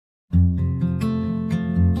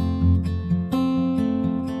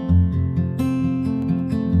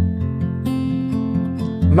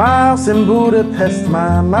My house in Budapest,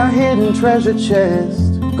 my hidden treasure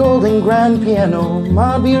chest, golden grand piano,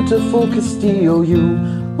 my beautiful Castillo. Ooh,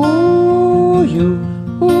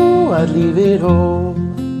 I'd leave it all.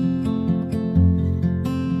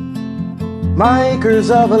 My acres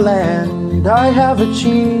of a land I have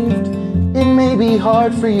achieved. It may be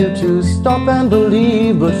hard for you to stop and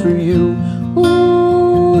believe, but for you,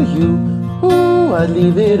 I'd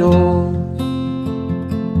leave it all.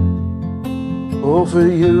 Oh, for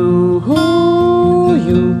you,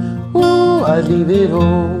 I'd leave it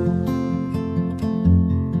all.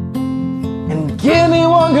 And give me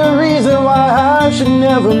one good reason why I should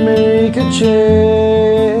never make a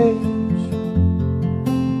change.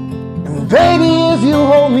 And baby, if you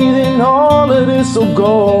hold me, then all of this will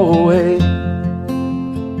go away.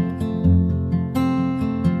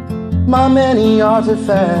 My many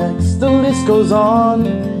artifacts, the list goes on.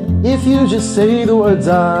 If you just say the words,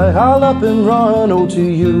 I'll up and run. Oh, to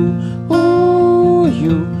you,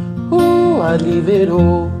 I'd leave it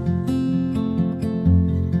all.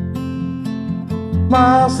 My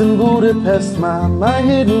house in Budapest, my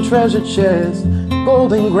hidden treasure chest,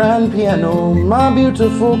 golden grand piano, my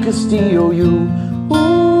beautiful Castillo.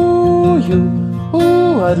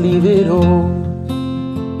 I'd leave it all.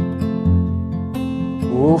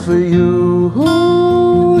 Oh, for you,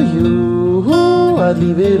 I'd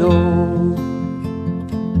leave it all.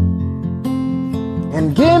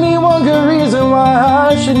 And give me one good reason why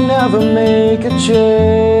I should never make a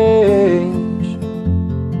change.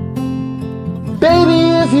 Baby,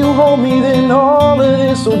 if you hold me, then all of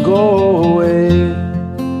this will go away.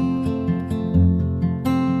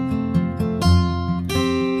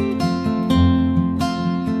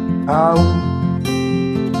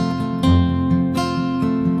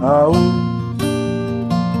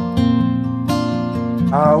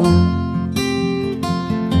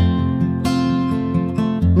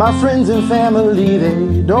 My friends and family,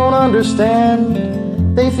 they don't understand.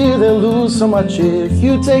 They fear they'll lose so much if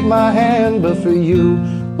you take my hand. But for you,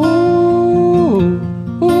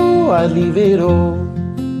 I'd leave it all.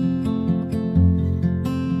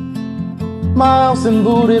 My house in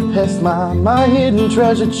Budapest, my hidden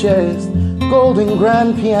treasure chest, golden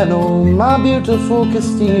grand piano, my beautiful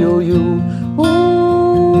Castillo.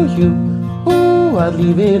 I'd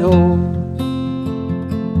leave it all.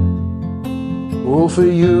 Oh, for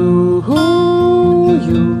you,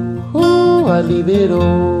 I'd leave it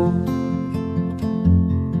all.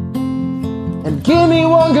 And give me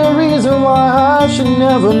one good reason why I should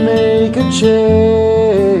never make a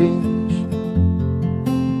change.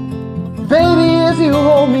 Baby, if you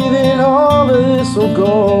hold me, then all of this will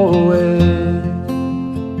go away.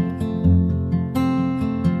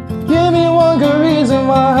 Give me one good reason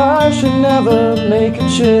why I should never make a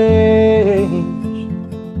change.